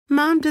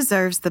Mom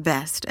deserves the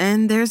best,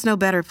 and there's no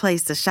better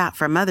place to shop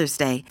for Mother's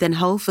Day than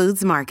Whole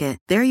Foods Market.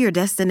 They're your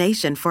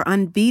destination for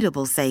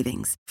unbeatable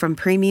savings, from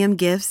premium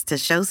gifts to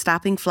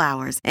show-stopping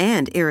flowers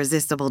and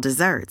irresistible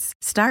desserts.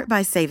 Start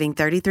by saving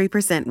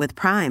 33% with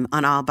Prime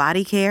on all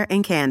body care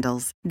and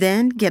candles.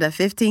 Then get a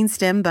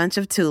 15-stem bunch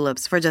of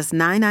tulips for just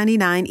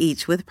 $9.99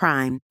 each with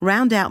Prime.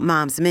 Round out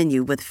Mom's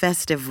menu with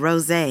festive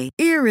rosé,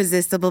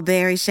 irresistible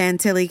berry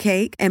chantilly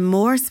cake, and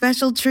more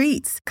special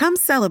treats. Come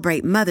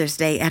celebrate Mother's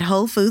Day at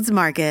Whole Foods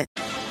Market.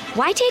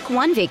 Why take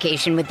one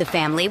vacation with the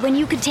family when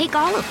you could take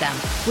all of them?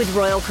 With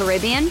Royal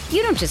Caribbean,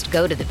 you don't just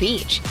go to the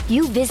beach.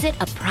 You visit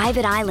a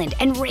private island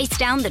and race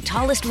down the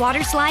tallest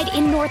water slide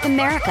in North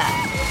America.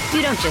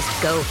 You don't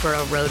just go for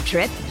a road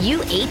trip. You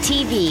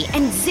ATV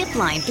and zip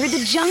line through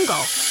the jungle.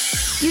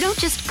 You don't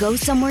just go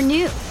somewhere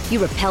new.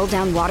 You rappel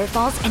down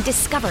waterfalls and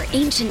discover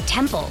ancient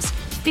temples.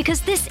 Because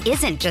this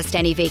isn't just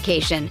any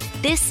vacation.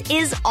 This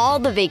is all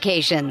the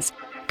vacations.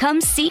 Come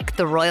seek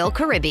the Royal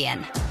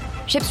Caribbean.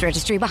 Ships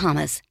Registry,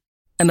 Bahamas.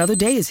 Another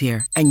day is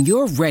here, and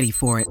you're ready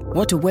for it.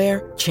 What to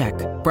wear? Check.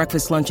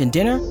 Breakfast, lunch, and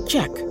dinner?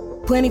 Check.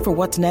 Planning for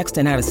what's next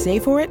and how to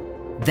save for it?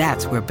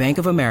 That's where Bank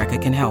of America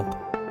can help.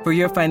 For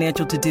your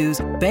financial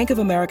to-dos, Bank of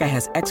America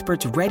has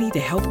experts ready to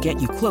help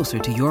get you closer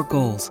to your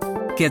goals.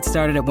 Get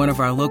started at one of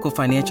our local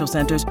financial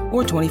centers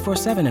or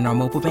 24/7 in our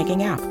mobile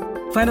banking app.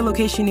 Find a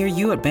location near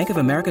you at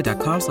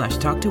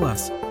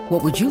bankofamerica.com/talktous.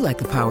 What would you like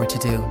the power to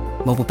do?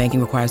 Mobile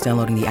banking requires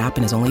downloading the app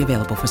and is only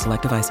available for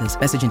select devices.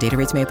 Message and data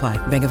rates may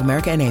apply. Bank of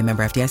America N.A.,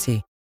 member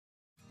FDIC.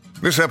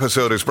 This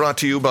episode is brought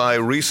to you by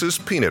Reese's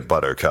Peanut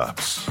Butter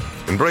Cups.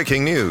 In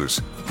breaking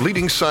news,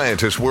 leading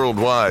scientists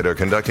worldwide are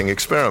conducting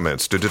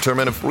experiments to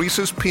determine if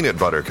Reese's Peanut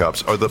Butter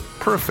Cups are the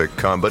perfect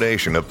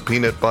combination of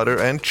peanut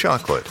butter and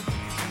chocolate.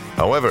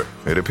 However,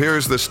 it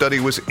appears the study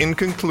was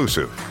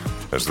inconclusive,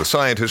 as the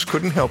scientists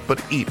couldn't help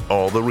but eat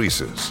all the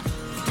Reese's.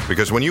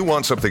 Because when you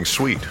want something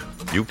sweet,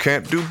 you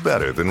can't do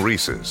better than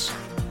Reese's.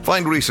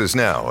 Find Reese's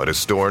now at a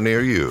store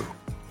near you.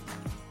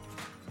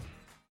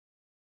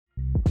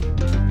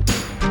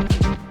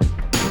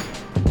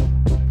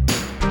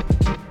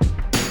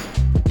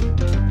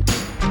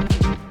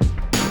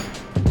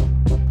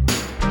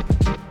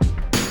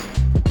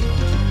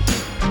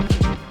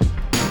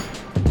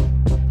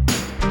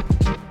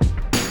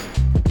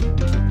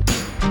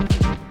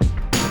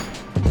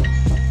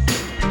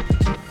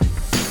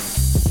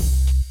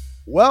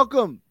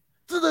 Welcome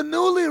to the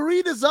newly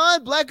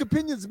redesigned Black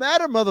Opinions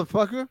Matter,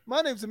 motherfucker.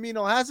 My name's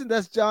Amino Hassan.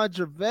 That's John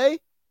Gervais.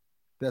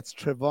 That's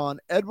Trevon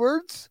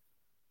Edwards.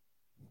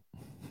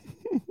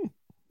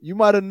 You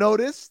might have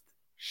noticed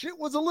shit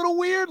was a little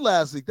weird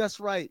last week. That's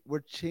right. We're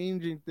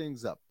changing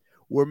things up.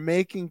 We're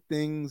making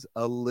things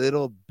a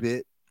little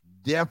bit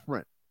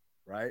different,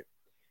 right?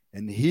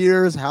 And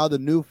here's how the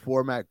new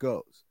format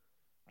goes.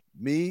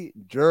 Me,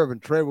 Jerv,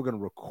 and Trey, we're going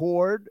to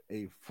record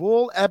a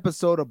full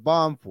episode of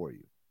Bomb for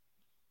you.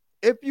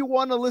 If you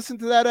want to listen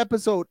to that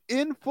episode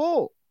in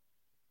full,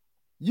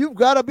 you've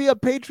got to be a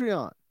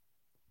Patreon.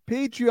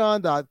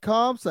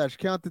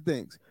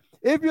 Patreon.com/countthethings.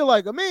 If you're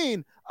like, I'm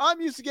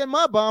used to getting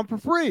my bomb for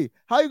free.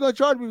 How are you going to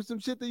charge me for some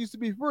shit that used to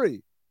be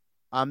free?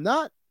 I'm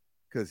not,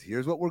 because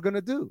here's what we're going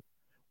to do.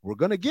 We're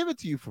going to give it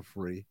to you for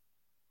free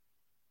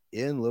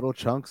in little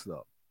chunks,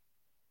 though.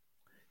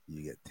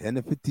 You get 10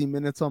 to 15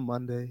 minutes on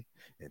Monday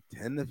and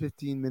 10 to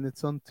 15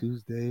 minutes on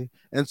Tuesday,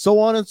 and so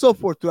on and so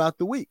forth throughout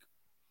the week.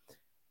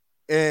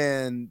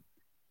 And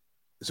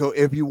so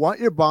if you want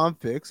your bomb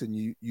fix and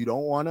you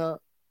don't want to,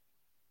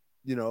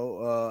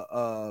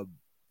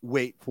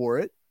 wait for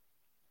it,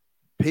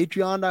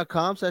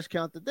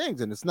 patreon.com/countthethings.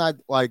 And it's not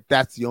like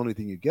that's the only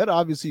thing you get.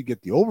 Obviously, you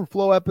get the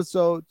overflow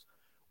episodes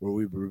where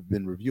we've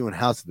been reviewing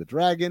House of the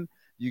Dragon.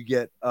 You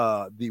get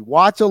the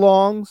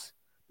watch-alongs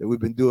that we've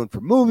been doing for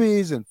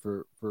movies and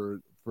for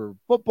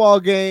football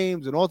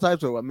games and all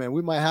types of,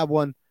 we might have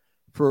one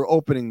for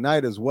opening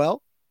night as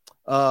well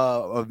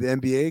of the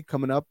NBA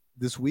coming up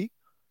this week.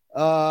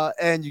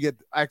 And you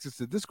get access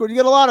to Discord. You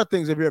get a lot of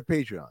things if you're a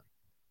Patreon.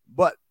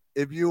 But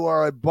if you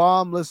are a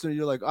bomb listener,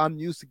 you're like, I'm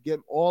used to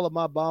getting all of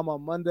my bomb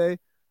on Monday.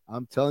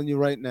 I'm telling you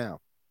right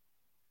now,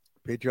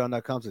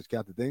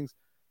 patreon.com/countthethings.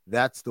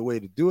 That's the way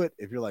to do it.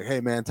 If you're like,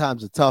 hey man,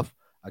 times are tough,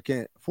 I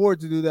can't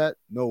afford to do that,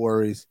 no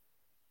worries.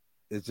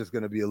 It's just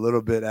going to be a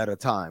little bit at a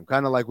time.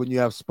 Kind of like when you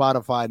have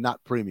Spotify,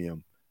 not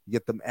premium, you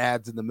get them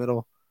ads in the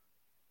middle.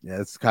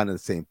 Yeah, it's kind of the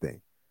same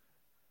thing.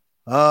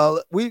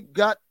 We've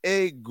got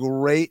a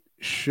great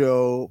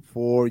show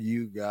for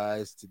you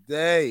guys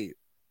today.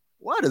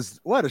 Why does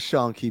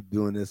Sean keep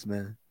doing this,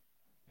 man?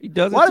 He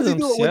does it to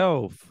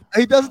himself.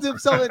 He does it to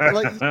himself.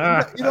 Like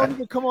you don't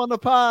even come on the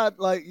pod.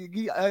 Like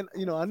I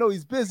know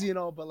he's busy,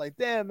 but like,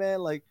 damn, man,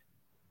 like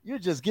you're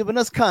just giving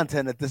us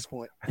content at this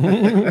point.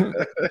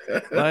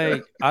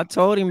 Like I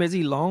told him, is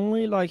he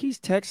lonely? Like he's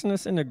texting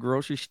us in the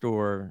grocery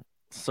store,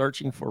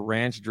 searching for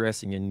ranch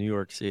dressing in New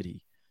York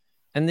City.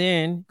 And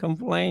then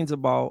complains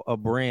about a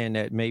brand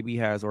that maybe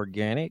has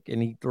organic,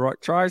 and he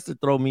tries to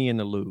throw me in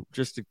the loop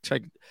just to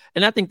check.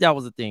 And I think that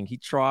was the thing. He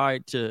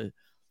tried to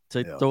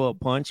throw a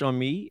punch on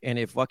me, and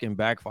it fucking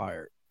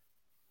backfired.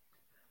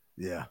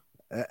 Yeah.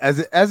 as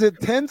it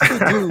tends to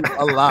do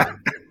a lot.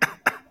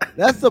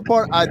 That's the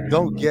part I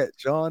don't get,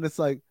 John. It's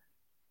like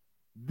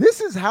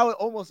this is how it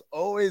almost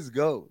always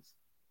goes.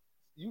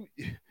 You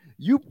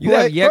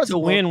have yet to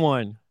win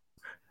one.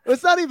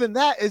 It's not even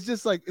that. It's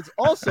just like it's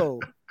also.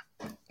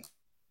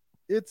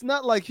 It's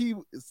not like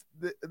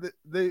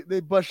they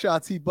bust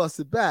shots. He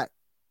busted back.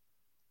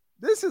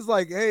 This is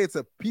like, hey, it's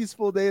a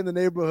peaceful day in the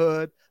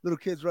neighborhood. Little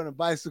kids running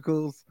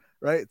bicycles,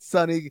 right? It's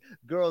sunny.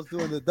 Girls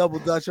doing the double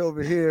dutch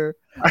over here.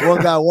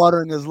 One guy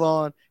watering his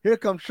lawn. Here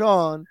comes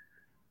Sean,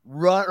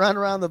 run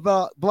around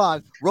the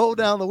block, roll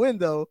down the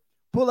window,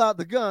 pull out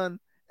the gun,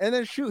 and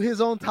then shoot his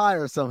own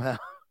tire somehow.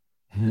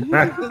 He's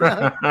stuck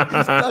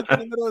in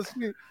the middle of the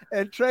street.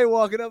 And Trey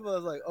walking up, I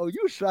was like, oh, you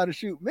was trying to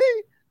shoot me?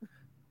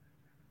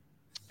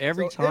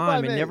 Every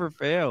time, it never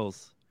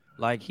fails.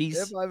 Like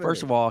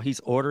first of all, he's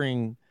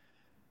ordering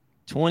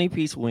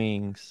 20-piece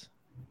wings.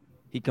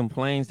 He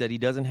complains that he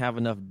doesn't have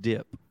enough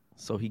dip.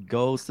 So he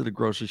goes to the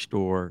grocery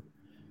store.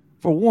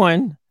 For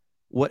one,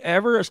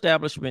 whatever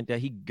establishment that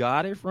he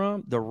got it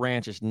from, the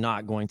ranch is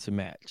not going to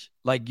match.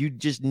 Like you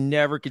just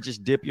never could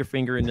just dip your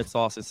finger in the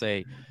sauce and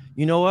say,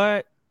 you know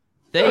what?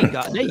 They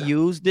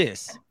used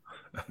this.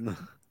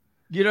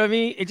 You know what I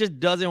mean? It just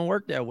doesn't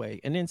work that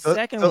way. And then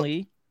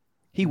secondly,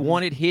 he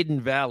wanted Hidden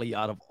Valley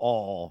out of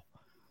all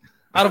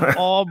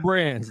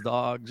brands,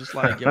 dog. Just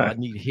like, yo, I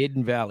need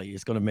Hidden Valley.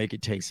 It's gonna make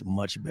it taste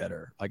much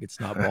better. Like it's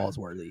not balls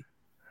worthy.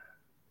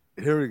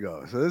 Here we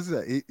go. So this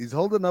is he's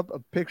holding up a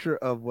picture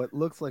of what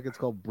looks like it's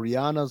called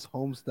Brianna's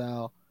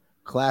Homestyle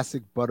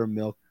Classic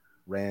Buttermilk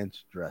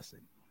Ranch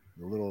Dressing.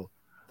 The little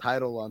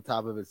title on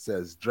top of it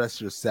says, "Dress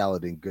your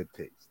salad in good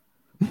taste."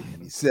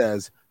 And he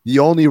says, "The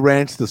only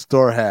ranch the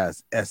store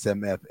has,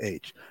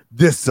 SMFH.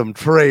 This some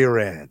Trey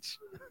Ranch."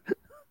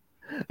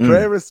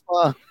 Trey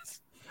responds,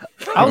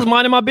 I was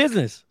minding my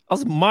business.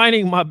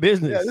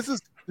 Yeah, this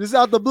is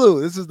out the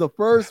blue. This is the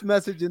first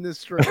message in this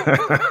string.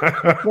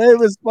 Trey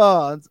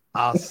responds,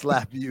 "I'll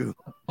slap you."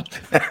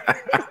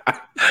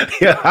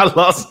 Yeah, I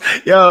lost.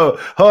 Yo,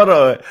 hold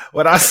on.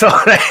 When I saw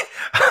that,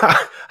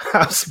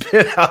 I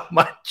spit out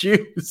my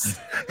juice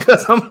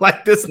because I'm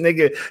like, this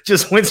nigga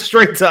just went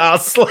straight to "I'll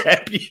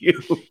slap you."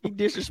 He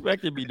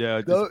disrespected me now.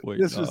 Don't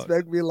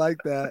disrespect me like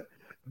that.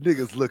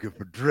 Niggas looking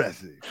for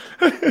dressing.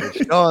 And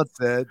Sean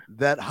said,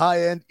 "That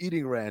high-end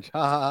eating ranch. Ha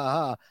ha ha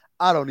ha.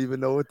 I don't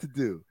even know what to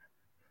do."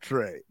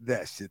 Trey,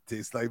 that shit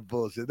tastes like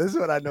bullshit. This is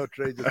what I know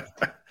Trey just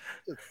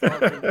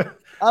talking.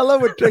 I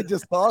love when Trey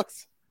just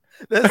talks.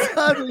 That's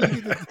how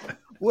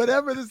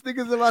whatever this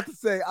nigga's about to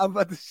say, I'm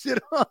about to shit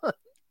on.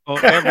 Oh,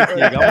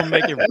 everything. I'm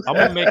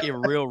gonna make it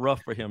real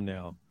rough for him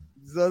now.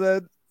 So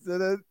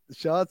then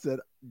Sean said,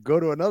 "Go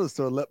to another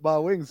store, let my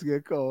wings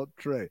get cold."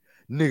 Trey,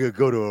 "Nigga,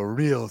 go to a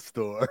real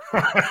store."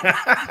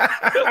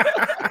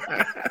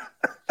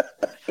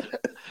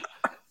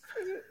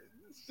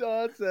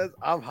 Sean says,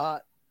 "I'm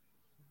hot."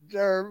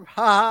 Germ,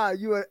 haha,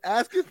 you were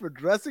asking for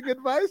dressing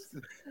advice?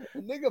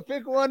 Nigga,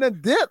 pick one and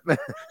dip.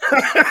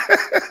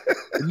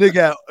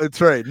 Nigga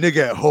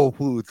at Whole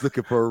Foods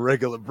looking for a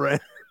regular brand.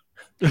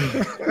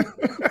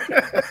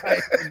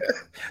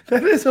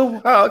 That is a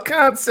wild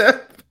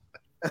concept.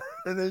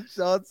 And then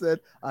Sean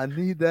said, "I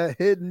need that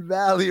Hidden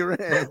Valley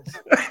Ranch."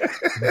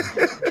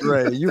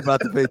 Trey, you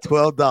about to pay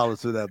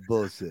 $12 for that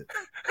bullshit.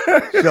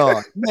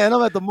 Sean, man,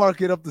 I'm at the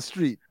market up the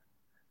street.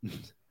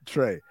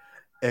 Trey,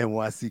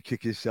 NYC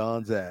kicking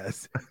Sean's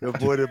ass. Your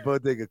boy the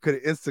bodega could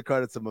have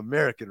Instacarted some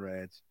American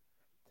ranch.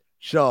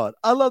 Sean,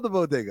 I love the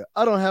bodega.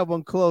 I don't have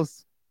one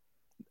close.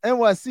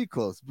 NYC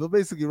close, but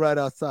basically right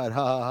outside.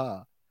 Ha ha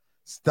ha.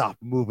 Stop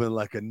moving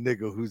like a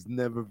nigga who's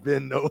never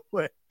been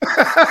nowhere.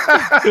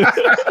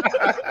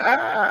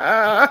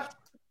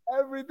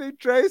 Everything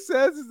Trey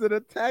says is an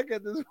attack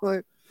at this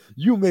point.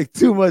 You make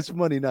too much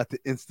money not to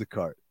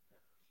Instacart.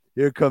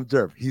 Here comes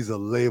Derp. He's a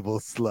label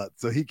slut,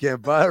 so he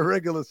can't buy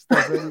regular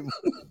stuff anymore.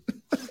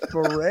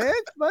 For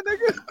ranch, my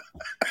nigga?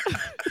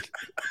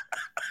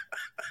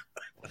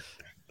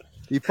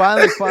 He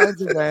finally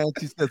finds a ranch.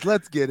 He says,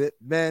 "Let's get it."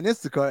 Man,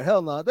 Instacart,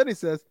 hell no. Then he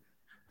says,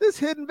 "This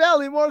Hidden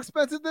Valley more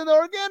expensive than the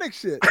organic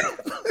shit."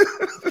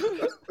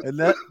 And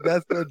that's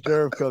what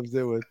Jerv comes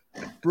in with.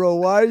 "Bro,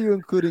 why are you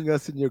including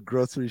us in your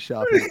grocery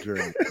shopping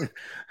journey?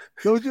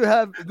 Don't you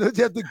have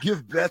to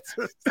give bets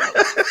or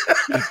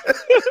something?"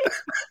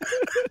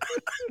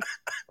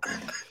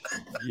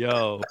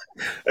 Yo.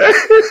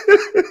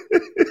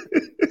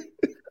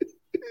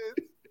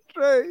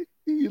 Trey,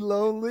 he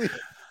lonely.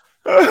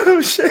 Oh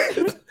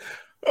shit.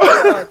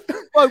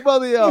 Fuck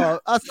both of y'all.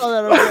 I saw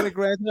that organic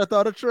ranch and I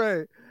thought of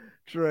Trey.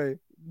 Trey,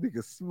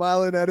 nigga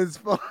smiling at his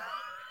phone.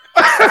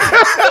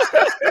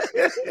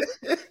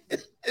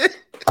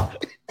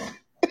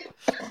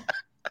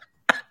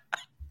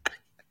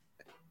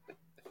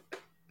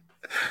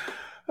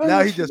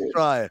 Now he just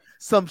trying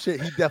some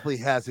shit he definitely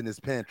has in his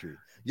pantry.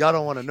 Y'all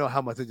don't want to know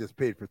how much I just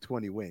paid for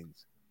 20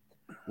 wings.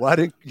 Why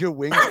didn't your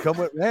wings come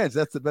with ranch?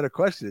 That's the better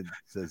question,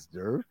 says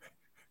Derv.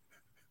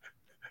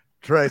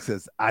 Trey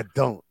says, "I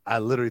don't. I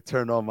literally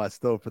turned on my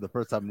stove for the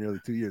first time in nearly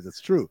 2 years."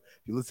 That's true.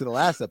 If you listen to the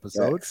last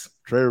episode,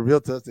 Trey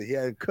revealed to us that he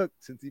hadn't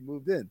cooked since he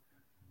moved in.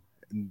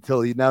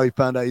 until he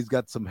found out he's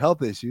got some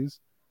health issues.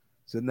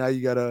 So now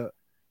you gotta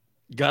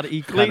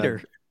eat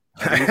cleaner.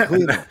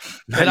 Cleaner.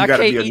 And I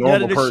can't eat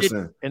none of the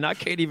shit. And I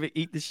can't even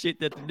eat the shit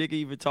that the nigga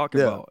even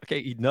talking about. I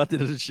can't eat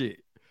nothing of the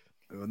shit.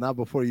 Well, not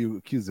before you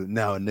accuse him.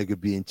 Now a nigga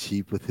being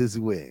cheap with his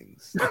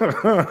wings.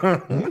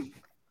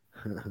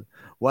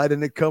 Why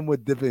didn't it come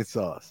with dipping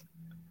sauce?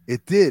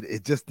 It did.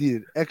 It just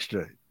needed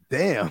extra.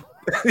 Damn.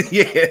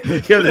 Yeah,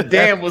 the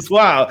damn was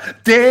wild.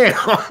 Damn.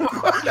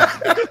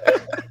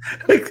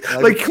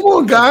 like, come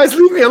on, guys,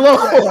 leave me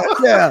alone.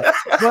 Yeah.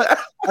 But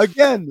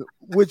again,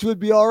 which would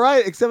be all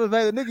right, except for the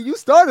fact that nigga, you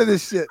started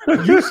this shit.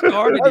 You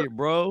started it,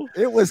 bro.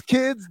 It was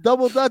kids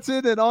double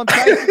dutching and on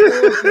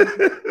bicycles.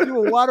 And you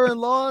were watering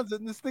lawns,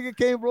 and this nigga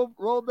came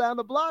rolled down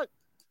the block.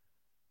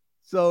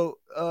 So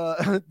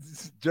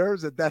Jerv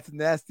said that's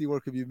nasty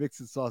work if you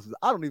mixing sauces.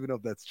 I don't even know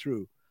if that's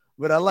true.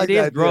 But I like it.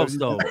 That is gross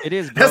though. It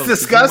is gross. That's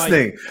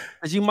disgusting.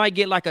 Because you might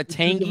get like a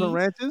tangy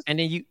ranches, and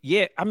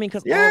then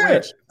because all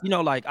ranch,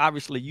 like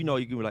obviously, you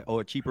can be like,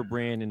 a cheaper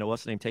brand and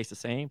what's the name tastes the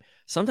same.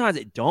 Sometimes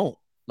it don't.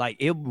 Like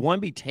it one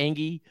be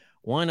tangy,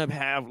 one of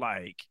have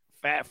like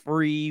fat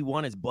free,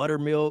 one is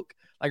buttermilk.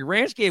 Like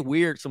ranch get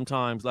weird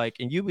sometimes. Like,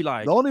 and you be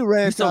like, the only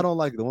ranch I don't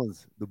like the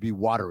ones that be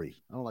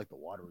watery. I don't like the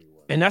watery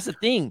ones. And that's the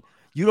thing.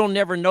 You don't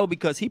never know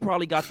because he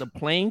probably got the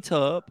plain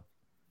tub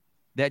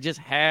that just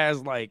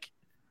has like.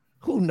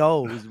 Who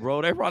knows,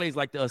 bro? They probably is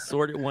like the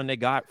assorted one they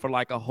got for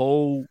like a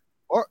whole,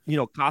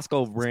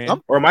 Costco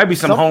brand, or it might be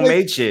some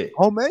homemade shit.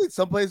 Homemade,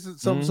 some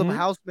places, some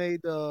house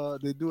made.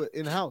 They do it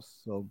in house,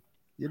 so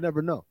you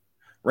never know.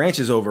 Ranch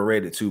is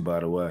overrated too,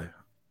 by the way.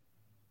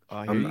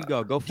 Here you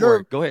go. Go for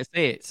it. Go ahead.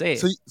 Say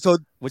it. So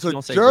what you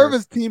gonna say? Jerv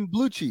is team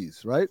blue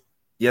cheese, right?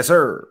 Yes,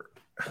 sir.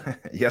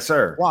 Yes,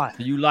 sir. Why?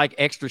 Do you like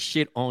extra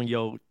shit on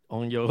your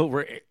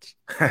ranch?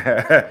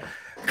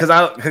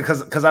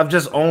 Because I've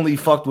just only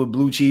fucked with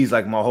blue cheese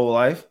like my whole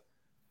life.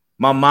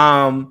 My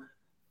mom,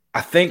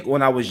 I think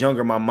when I was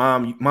younger, my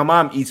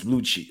mom eats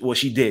blue cheese. Well,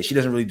 she did. She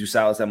doesn't really do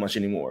salads that much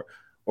anymore,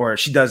 or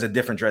she does a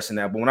different dressing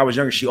now. But when I was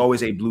younger, she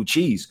always ate blue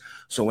cheese.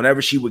 So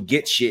whenever she would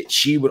get shit,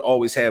 she would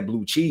always have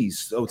blue cheese.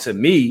 So to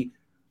me,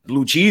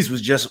 blue cheese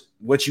was just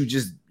what you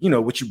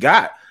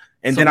got.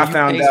 And then I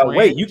found out,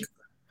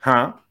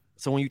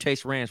 So when you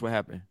taste ranch, what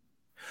happened?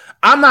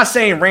 I'm not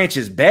saying ranch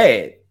is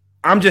bad.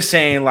 I'm just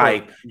saying,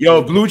 like,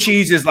 blue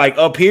cheese is like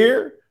up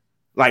here,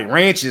 like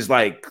ranch is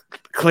like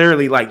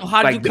clearly like. So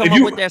how did you come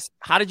up with that?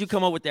 How did you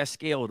come up with that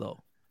scale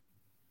though?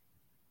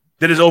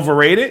 That is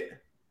overrated.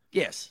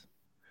 Yes,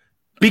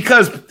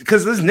 because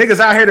there's niggas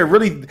out here that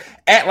really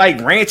act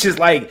like ranch is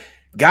like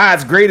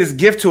God's greatest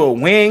gift to a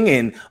wing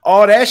and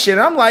all that shit.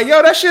 I'm like,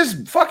 that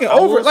shit's fucking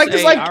over. Like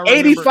there's like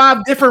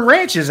 85 different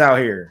ranches out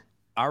here.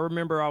 I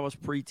remember I was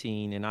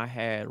preteen and I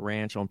had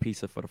ranch on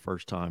pizza for the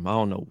first time. I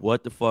don't know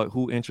what the fuck,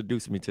 who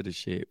introduced me to the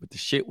shit, but the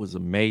shit was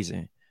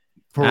amazing.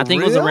 I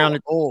think it was around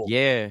And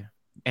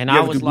you I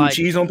was like,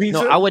 cheese on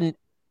pizza? No, I wouldn't.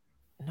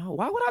 No,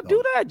 why would I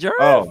do that, Jerv?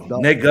 Oh,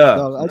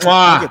 nigga.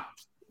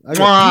 I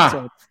get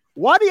pizza.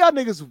 Why do y'all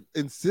niggas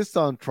insist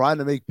on trying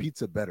to make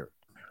pizza better?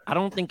 I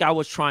don't think I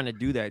was trying to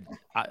do that.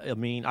 I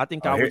mean, I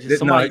think I was just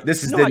somebody. No,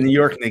 this is the New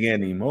York nigga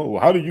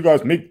anymore. How do you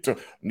guys make?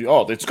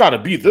 It's got to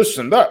be this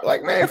and that.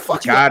 Like, man,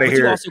 fuck out of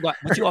here.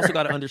 But you also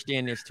got to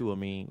understand this too. I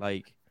mean,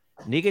 like,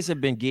 niggas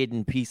have been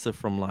getting pizza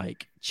from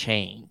like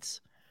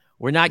chains.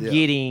 We're not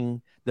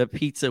getting the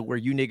pizza where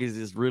you niggas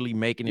is really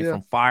making it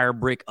from fire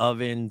brick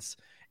ovens,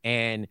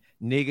 and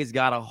niggas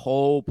got a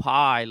whole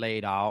pie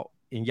laid out,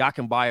 and y'all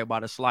can buy it by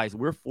the slice.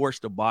 We're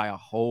forced to buy a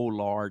whole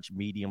large,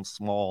 medium,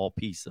 small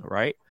pizza,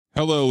 right?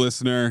 Hello,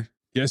 listener.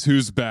 Guess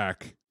who's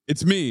back?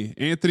 It's me,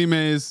 Anthony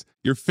Mays,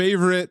 your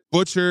favorite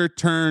butcher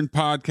turned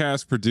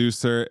podcast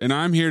producer, and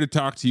I'm here to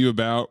talk to you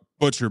about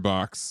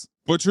ButcherBox.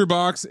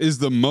 ButcherBox is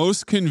the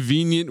most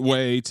convenient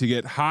way to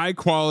get high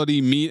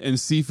quality meat and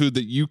seafood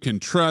that you can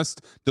trust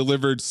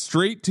delivered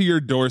straight to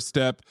your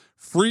doorstep,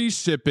 free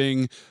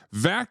shipping,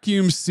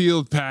 vacuum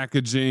sealed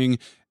packaging.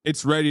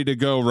 It's ready to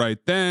go right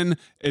then.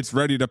 It's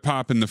ready to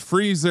pop in the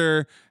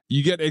freezer.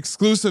 You get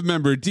exclusive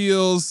member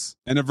deals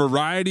and a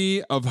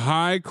variety of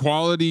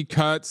high-quality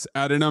cuts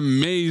at an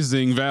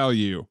amazing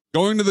value.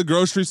 Going to the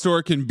grocery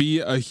store can be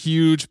a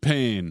huge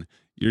pain.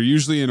 You're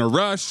usually in a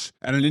rush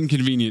at an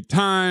inconvenient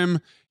time.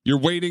 You're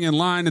waiting in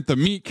line at the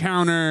meat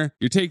counter.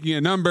 You're taking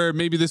a number.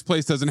 Maybe this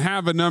place doesn't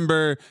have a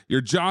number.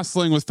 You're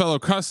jostling with fellow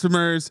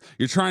customers.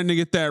 You're trying to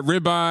get that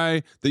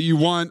ribeye that you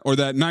want or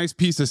that nice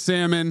piece of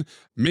salmon.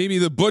 Maybe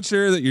the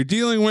butcher that you're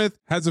dealing with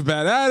has a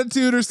bad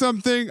attitude or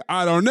something.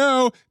 I don't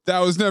know.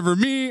 That was never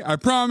me, I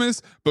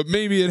promise. But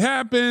maybe it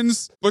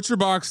happens.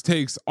 ButcherBox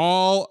takes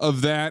all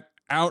of that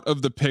out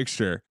of the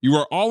picture. You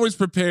are always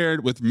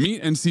prepared with meat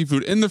and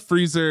seafood in the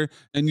freezer,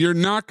 and you're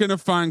not going to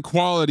find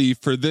quality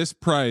for this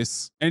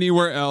price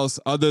anywhere else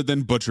other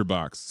than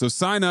ButcherBox. So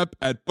sign up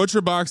at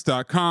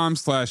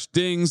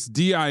butcherbox.com/dings,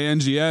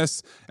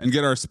 DINGS, and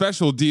get our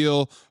special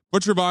deal,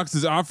 ButcherBox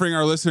is offering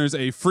our listeners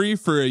a free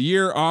for a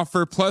year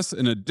offer plus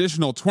an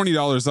additional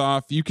 $20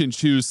 off. You can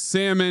choose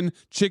salmon,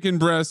 chicken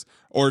breast,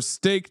 or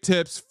steak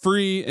tips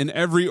free in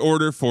every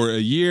order for a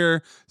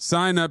year.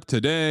 Sign up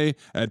today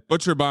at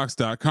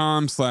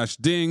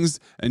butcherbox.com/dings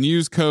and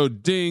use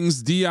code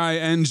DINGS,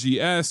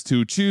 DINGS,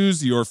 to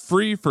choose your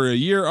free for a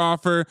year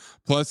offer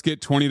plus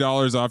get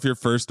 $20 off your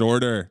first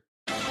order.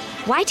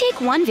 Why take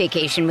one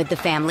vacation with the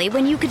family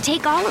when you could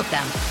take all of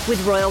them?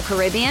 With Royal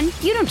Caribbean,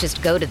 you don't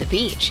just go to the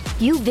beach.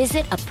 You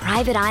visit a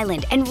private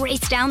island and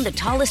race down the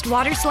tallest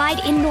water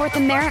slide in North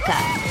America.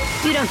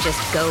 You don't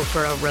just go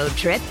for a road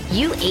trip.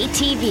 You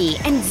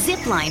ATV and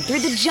zip line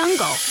through the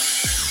jungle.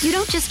 You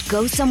don't just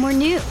go somewhere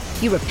new.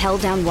 You rappel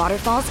down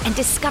waterfalls and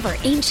discover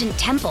ancient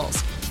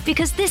temples.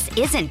 Because this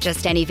isn't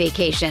just any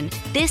vacation.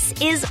 This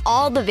is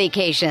all the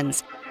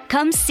vacations.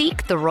 Come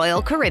seek the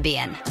Royal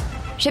Caribbean.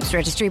 Ships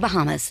Registry,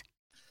 Bahamas.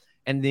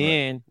 And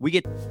then we'll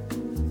get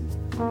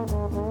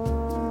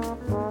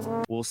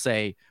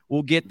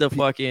the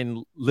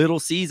fucking Little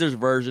Caesars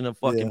version of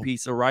fucking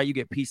pizza, right? You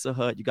get Pizza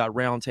Hut, you got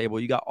Round Table,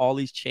 you got all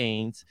these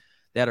chains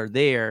that are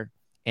there,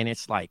 and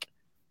it's like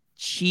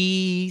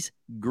cheese,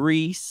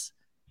 grease,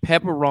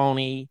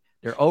 pepperoni.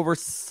 They're over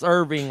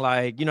serving,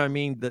 like, you know what I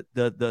mean,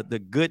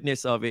 the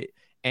goodness of it,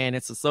 and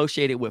it's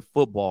associated with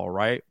football,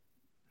 right?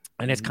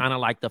 And it's kind of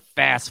like the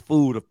fast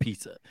food of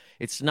pizza.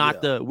 It's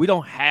not we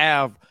don't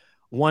have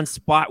one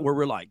spot where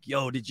we're like,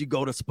 yo, did you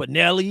go to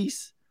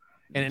Spinelli's?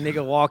 And a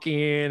nigga walk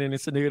in and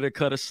it's a nigga to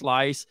cut a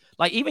slice.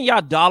 Like, even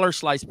y'all dollar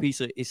slice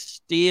pizza is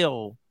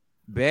still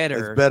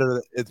better.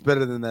 It's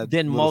better than that.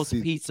 Than most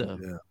pizza.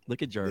 Yeah.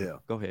 Look at Jerv. Yeah.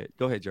 Go ahead,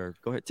 Jerv.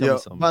 Go ahead. Tell me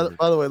something.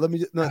 By the way, let me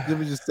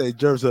just say,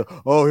 Jerv said,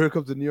 oh, here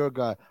comes the New York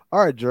guy.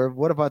 All right, Jerv,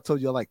 what if I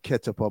told you I like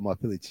ketchup on my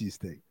Philly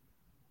cheesesteak?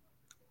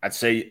 I'd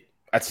say,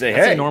 that's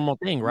hey, a normal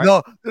thing, right?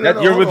 No,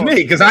 you're with me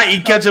because I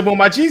eat ketchup on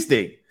my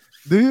cheesesteak.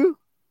 Do you?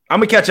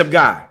 I'm a ketchup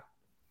guy.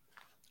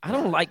 I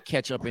don't like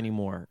ketchup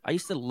anymore. I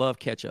used to love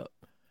ketchup,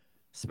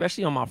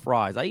 especially on my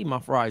fries. I eat my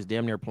fries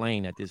damn near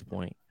plain at this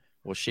point.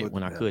 Well, shit,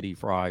 when I could eat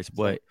fries,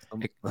 but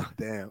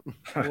damn,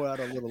 boy, I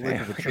don't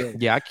live of a trip.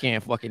 Yeah, I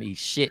can't fucking eat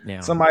shit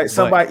now. Somebody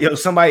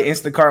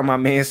Instacart my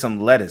man some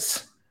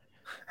lettuce.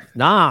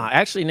 Nah,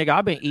 actually, nigga,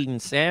 I've been eating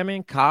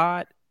salmon,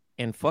 cod,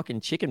 and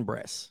fucking chicken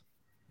breasts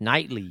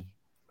nightly.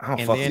 I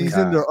don't fucking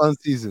seasoned or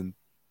unseasoned.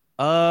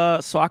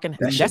 So I can.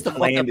 That's the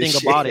fucked up thing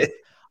about it.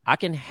 I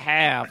can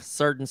have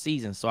certain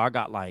seasons. So I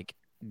got like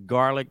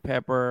garlic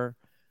pepper,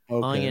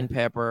 onion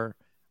pepper.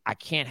 I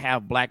can't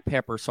have black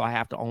pepper, so I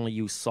have to only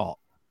use salt.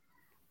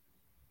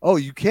 Oh,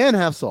 you can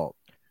have salt.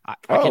 I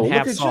can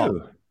have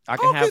salt. I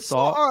can have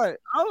salt. All right.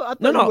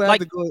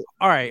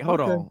 All right, hold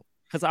on.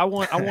 Because I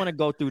want to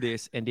go through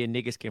this and then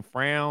niggas can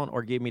frown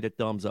or give me the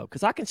thumbs up.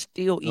 Because I can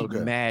still eat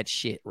mad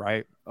shit,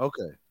 right?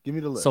 Okay. Give me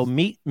the list. So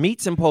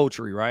meats and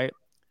poultry, right?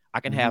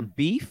 I can have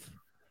beef,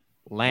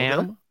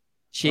 lamb,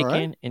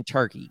 chicken, and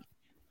turkey.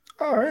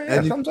 All right.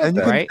 And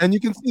you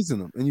can season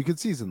them.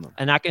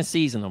 And I can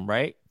season them,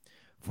 right?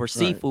 For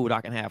seafood,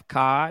 I can have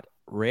cod,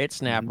 red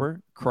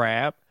snapper,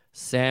 crab,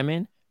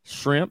 salmon,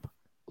 shrimp,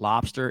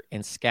 lobster,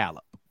 and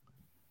scallop.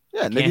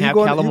 Yeah, I can't have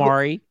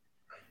calamari.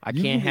 I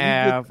can't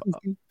have.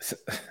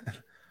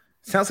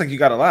 Sounds like you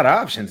got a lot of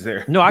options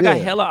there. No, I got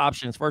hella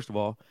options. First of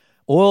all,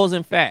 oils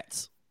and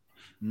fats,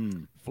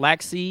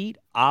 flaxseed,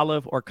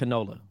 olive, or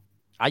canola.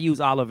 I use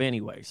olive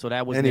anyway, so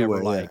that was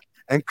never like.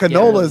 And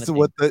canola is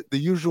what the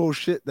usual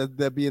shit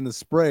that be in the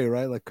spray,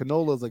 right? Like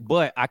canola is like.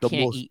 But I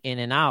can't eat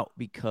In-N-Out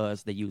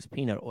because they use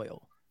peanut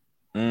oil.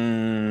 All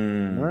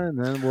right,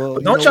 man.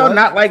 Well, don't y'all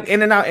not like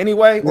In-N-Out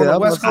anyway on the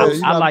West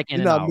Coast? I like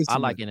In-N-Out. I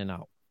like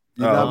In-N-Out.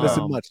 You're not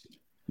missing much.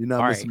 You're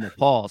not missing much.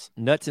 Pause.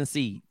 Nuts and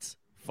seeds.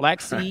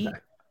 Flaxseed,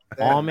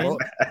 almond.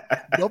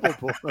 Double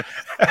point.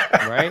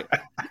 Right?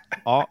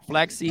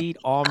 Flaxseed,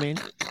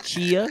 almond,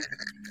 chia,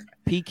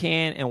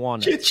 pecan, and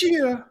walnut.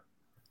 Chia.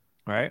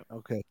 Right?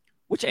 Okay.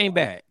 Which ain't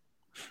bad.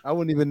 I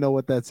wouldn't even know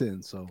what that's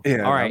in. So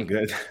yeah, all right, I'm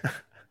good.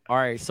 All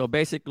right. So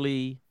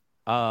basically,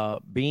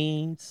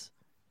 beans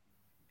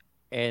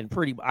and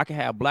I can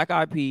have black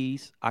eyed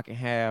peas, I can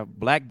have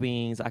black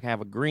beans, I can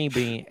have a green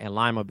bean and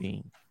lima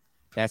bean.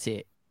 That's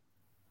it.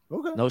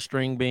 Okay. No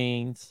string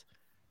beans,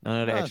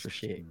 none of the extra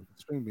shit.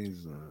 String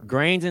beans.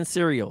 Grains and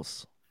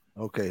cereals.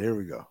 Okay, here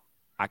we go.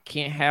 I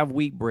can't have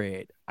wheat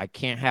bread. I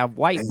can't have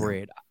white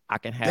bread. I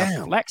can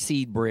have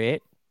flaxseed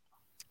bread.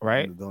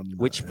 Right,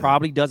 which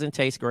probably doesn't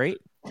taste great.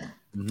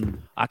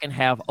 I can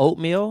have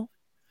oatmeal.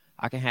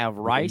 I can have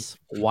rice,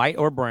 white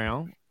or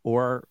brown,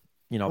 or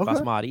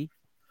basmati,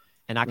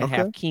 and I can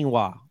have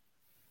quinoa.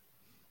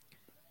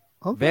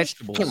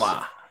 Vegetables.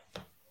 Quinoa.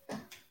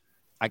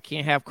 I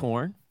can't have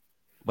corn,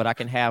 but I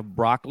can have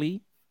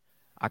broccoli.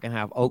 I can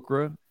have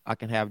okra. I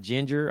can have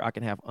ginger. I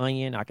can have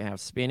onion. I can have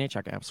spinach.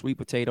 I can have sweet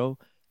potato,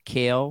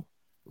 kale,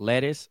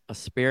 lettuce,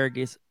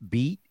 asparagus,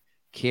 beet,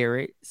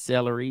 carrot,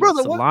 celery,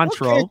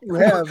 cilantro.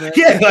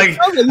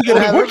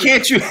 What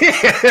can't you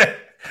have?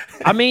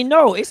 I mean,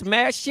 no, it's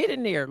mad shit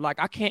in there. Like,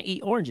 I can't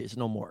eat oranges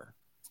no more.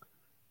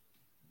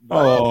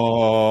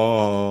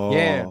 Oh.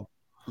 Yeah.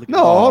 No,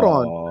 hold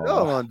on. No,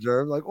 Hold on,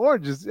 Jerv. Like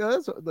oranges, yeah,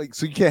 that's like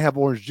so you can't have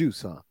orange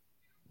juice, huh?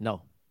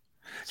 No.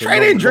 So Trey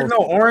didn't drink no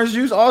orange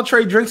juice. All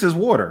Trey drinks is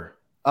water.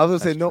 I was gonna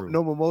say That's no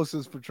true.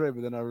 mimosas for Trey,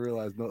 but then I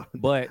realized no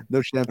But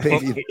no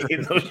champagne.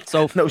 either.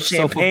 no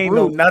champagne,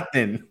 no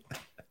nothing.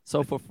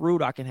 So for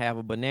fruit, I can have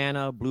a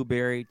banana,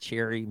 blueberry,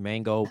 cherry,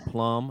 mango,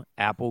 plum,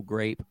 apple,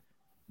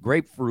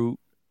 grapefruit.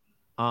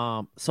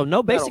 So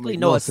basically make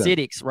no no sense.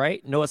 acidics,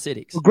 right? No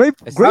acidics. Well,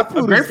 Except-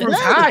 grapefruit is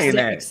high in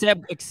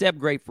that. Except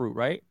grapefruit,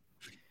 right?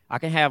 I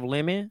can have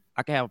lemon,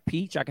 I can have a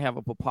peach, I can have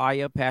a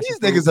papaya, passion These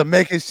fruit. niggas are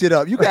making shit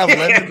up. You can have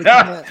lemon.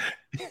 But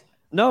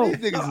No,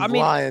 these niggas I is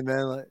mean, lying,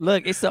 man. Like,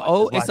 look, it's an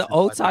Watch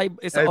O this. type,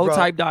 it's Hey, an O bro.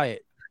 type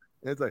diet.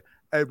 it's like,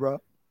 hey, bro,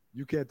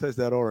 you can't touch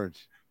that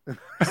orange.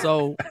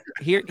 So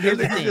here's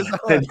the thing.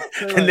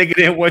 The nigga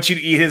didn't want you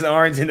to eat his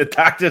orange in the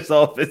doctor's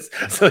office,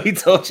 so he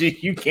told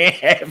you can't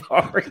have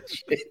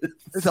oranges.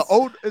 It's an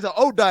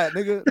oat diet,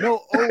 nigga.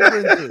 No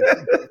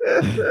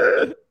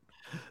oranges.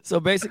 So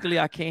basically,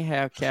 I can't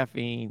have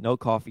caffeine, no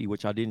coffee,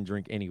 which I didn't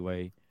drink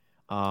anyway.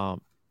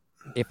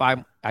 If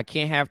I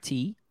can't have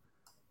tea.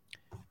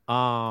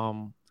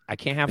 I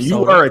can't have You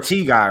soda. are a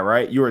tea guy,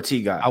 right? You're a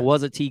tea guy. I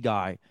was a tea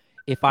guy.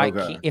 If I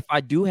Okay. if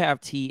I do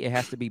have tea, it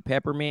has to be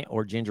peppermint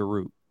or ginger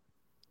root,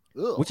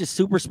 Ugh. which is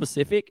super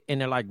specific,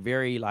 and they're like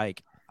very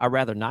like I'd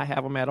rather not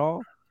have them at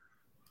all.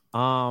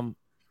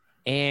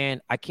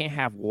 And I can't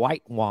have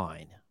white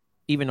wine,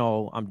 even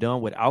though I'm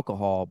done with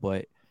alcohol,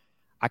 but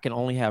I can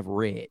only have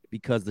red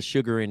because the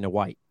sugar in the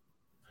white.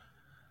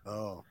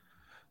 Oh,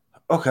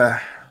 Okay.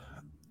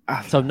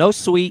 So no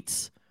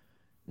sweets,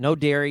 no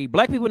dairy.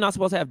 Black people are not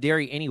supposed to have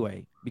dairy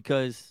anyway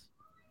because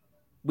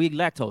we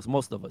lactose,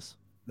 most of us.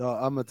 no,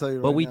 I'm gonna tell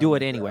you. But right we now, do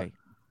it anyway.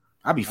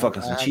 I be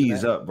fucking some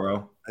cheese up,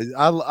 bro.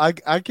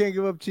 I can't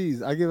give up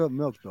cheese. I give up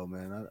milk though,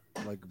 man.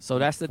 I like. So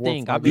that's the 4 or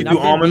thing. 5 I mean, You do I've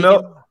been almond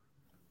vegan. milk?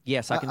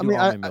 Yes, I can I do mean,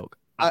 almond milk.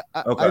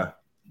 Okay.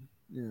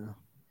 Yeah.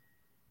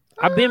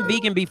 I've been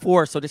vegan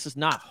before, so this is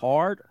not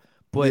hard.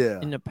 But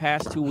Yeah. in the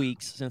past 2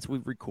 weeks since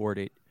we've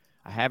recorded,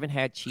 I haven't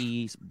had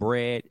cheese,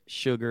 bread,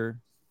 sugar.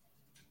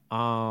 That's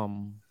why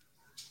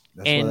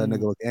that And-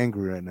 nigga look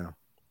angry right now.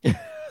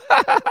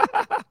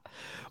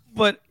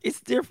 But it's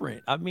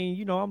different. I mean,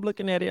 you know, I'm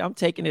looking at it. I'm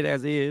taking it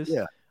as is.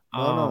 Yeah.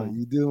 No,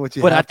 you doing what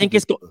you. But I have to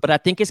think do. I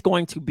think it's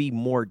going to be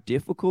more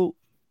difficult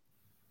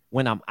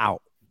when I'm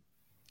out.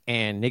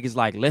 And niggas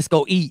like, let's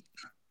go eat.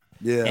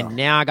 Yeah. And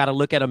now I got to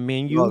look at a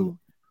menu. No,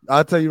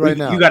 I'll tell you right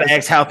now. You got to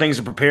ask how things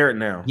are prepared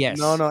now. Yes.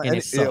 No, and it yeah,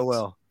 sucks.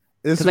 well,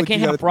 this is Because I what you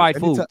can't gotta have do. fried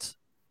Anytime- foods.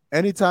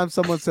 Anytime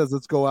someone says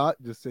let's go out,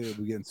 just say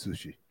we're getting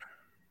sushi.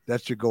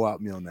 That's your go out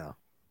meal now.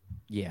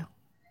 Yeah.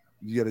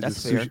 You got to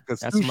That's do fair. sushi because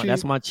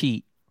That's my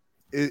cheat.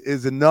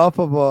 is enough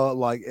of a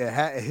like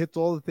it hits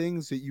all the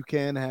things that you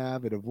can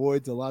have. It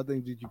avoids a lot of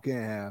things that you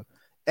can't have,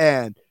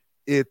 and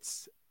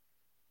it's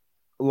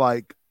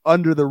like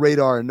under the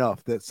radar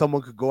enough that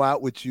someone could go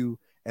out with you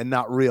and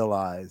not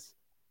realize,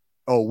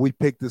 oh, we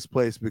picked this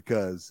place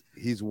because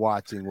he's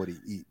watching what he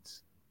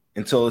eats.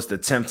 Until it's the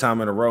 10th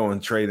time in a row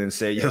and Trey then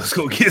say, yo, let's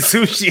go get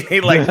sushi.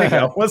 They like,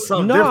 nigga, what's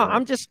something No, different?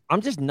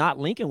 I'm just not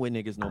linking with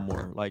niggas no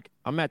more. Like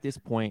I'm at this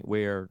point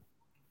where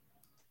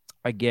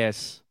I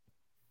guess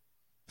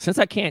since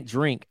I can't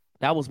drink,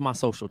 that was my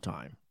social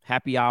time.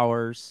 Happy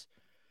hours,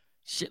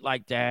 shit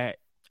like that.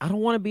 I don't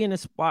want to be in a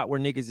spot where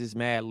niggas is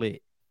mad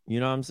lit. You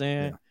know what I'm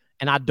saying? Yeah.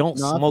 And I don't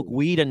No, I smoke feel-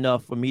 weed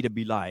enough for me to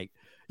be like,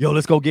 yo,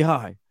 let's go get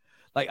high.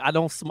 Like I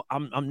don't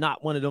I'm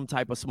not one of them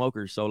type of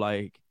smokers. So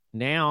like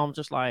now I'm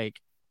just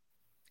like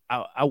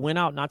I went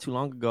out not too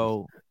long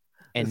ago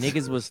and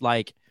niggas was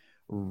like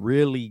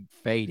really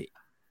faded.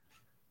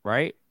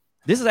 Right?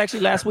 This is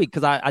actually last week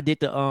because I did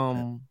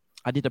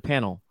the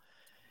panel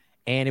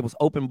and it was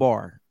open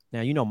bar. Now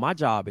you know my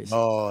job is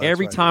Oh, that's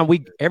every right.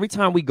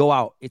 time we go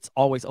out, it's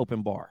always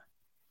open bar.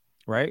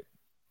 Right?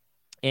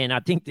 And I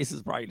think this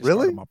is probably the start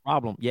Really? of my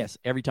problem. Yes,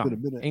 every Been a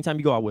time. minute. Anytime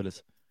you go out with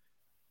us.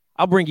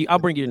 I'll bring you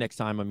the next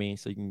time, I mean,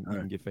 so you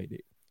can get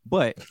faded.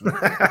 But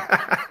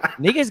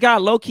niggas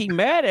got low-key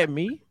mad at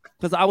me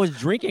because I was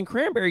drinking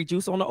cranberry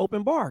juice on the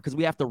open bar because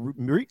we have to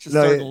reach a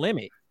No, certain yeah.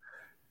 limit.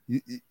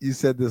 You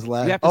said this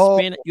last. You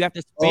have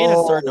to spend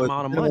a certain it's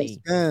amount of minimum money.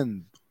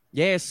 spend.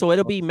 Yeah, so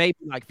it'll be maybe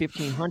like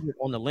 1,500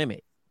 on the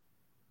limit.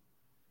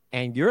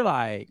 And you're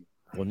like,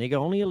 well, nigga,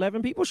 only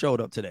 11 people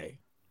showed up today.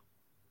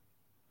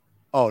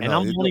 Oh And no,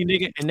 I'm the you only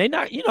don't- nigga, and they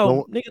not, you know,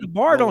 Don't- nigga, the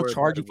bar don't don't worry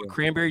charge you about for it, bro.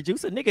 cranberry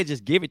juice. A nigga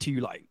just give it to you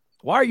like,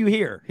 why are you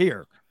here?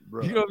 Here.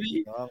 bro. You know what I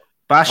mean?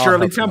 Buy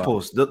Shirley help you out.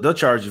 Temples. They'll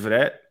charge you for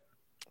that.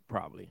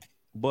 Probably.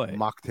 But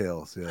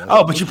Mocktails. Yeah.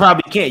 Oh, but you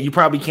probably can't. You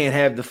probably can't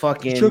have the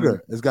fucking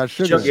sugar. It's got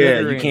sugar. Sugar. Yeah,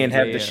 Sugar you in can't it,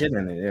 have yeah. the shit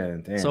in it. Yeah,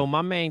 damn. so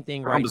my main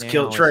thing I right almost now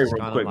killed is Trey just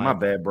real kinda quick. My like-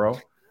 bad, bro.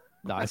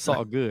 Nah, it's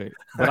all good.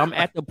 But I'm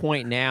at the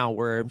point now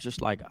where I'm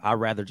just like, I'd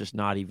rather just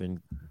not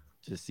even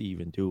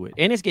do it.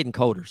 And it's getting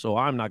colder, so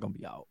I'm not gonna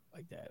be out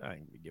like that. I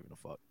ain't giving a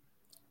fuck.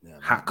 Yeah,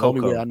 Hot the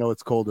only way cocoa. I know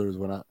it's colder is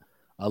when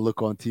I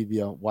look on TV,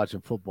 I'm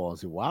watching football and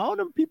say, wow,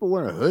 them people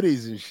wearing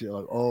hoodies and shit.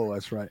 Like, oh,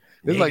 that's right.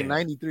 It's like Yeah.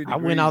 93 I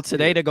degrees. went out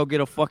today here. to go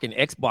get a fucking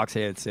Xbox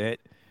headset,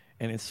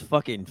 and it's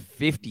fucking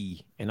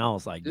 50. And I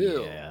was like,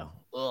 Ew. yeah,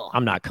 Ugh.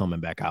 I'm not coming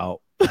back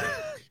out.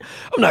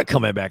 I'm not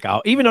coming back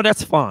out, even though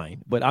that's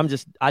fine. But I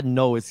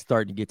know it's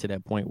starting to get to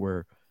that point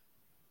where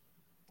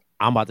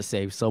I'm about to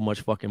save so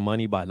much fucking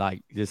money by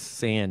like just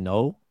saying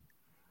no.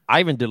 I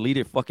even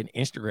deleted fucking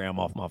Instagram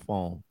off my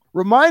phone.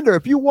 Reminder,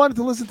 if you wanted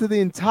to listen to the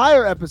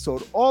entire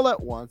episode all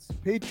at once,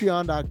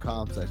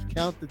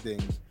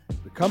 patreon.com/countthedings.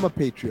 Become a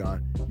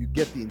Patreon. You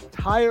get the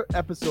entire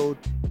episode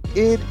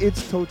in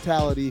its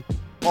totality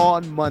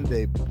on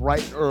Monday,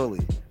 bright and early.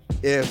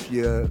 If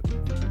you're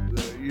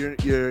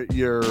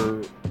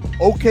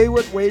okay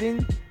with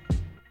waiting,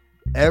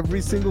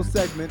 every single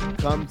segment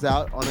comes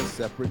out on a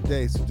separate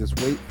day. So just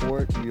wait for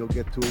it and you'll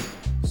get to it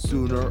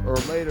sooner or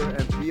later.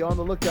 And be on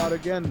the lookout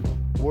again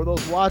for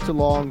those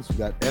watch-alongs. We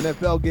got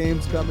NFL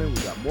games coming.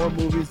 We got more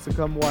movies to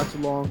come watch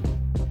along.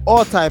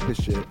 All type of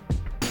shit.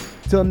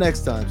 Till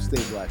next time,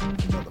 stay black,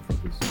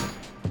 motherfuckers.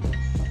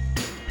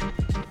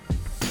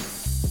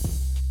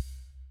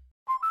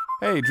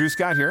 Hey, Drew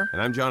Scott here,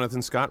 and I'm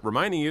Jonathan Scott,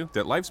 reminding you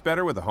that life's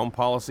better with a home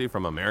policy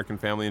from American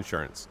Family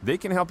Insurance. They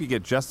can help you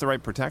get just the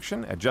right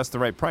protection at just the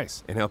right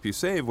price and help you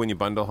save when you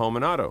bundle home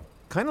and auto.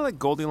 Kind of like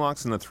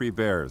Goldilocks and the Three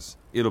Bears.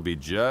 It'll be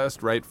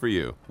just right for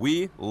you.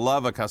 We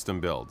love a custom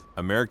build.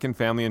 American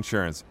Family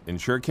Insurance.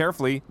 Insure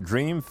carefully,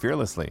 dream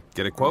fearlessly.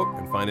 Get a quote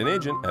and find an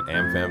agent at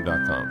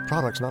amfam.com.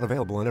 Products not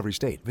available in every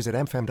state. Visit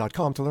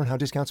amfam.com to learn how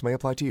discounts may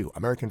apply to you.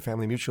 American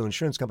Family Mutual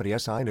Insurance Company,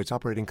 SI, and its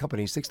operating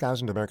company,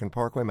 6000 American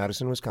Parkway,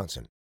 Madison,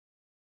 Wisconsin.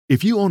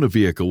 If you own a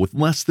vehicle with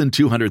less than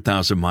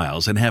 200,000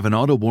 miles and have an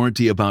auto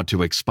warranty about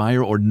to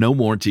expire or no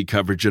warranty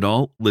coverage at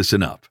all,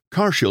 listen up.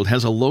 CarShield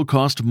has a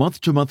low-cost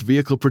month-to-month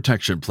vehicle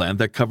protection plan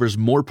that covers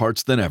more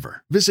parts than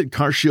ever. Visit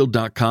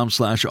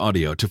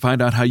carshield.com/audio to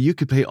find out how you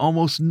could pay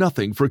almost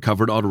nothing for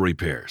covered auto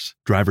repairs.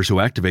 Drivers who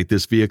activate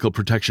this vehicle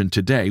protection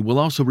today will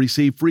also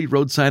receive free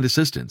roadside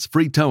assistance,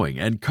 free towing,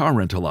 and car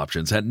rental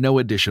options at no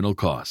additional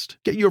cost.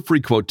 Get your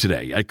free quote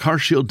today at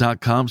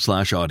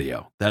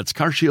carshield.com/audio. That's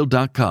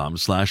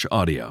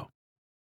carshield.com/audio.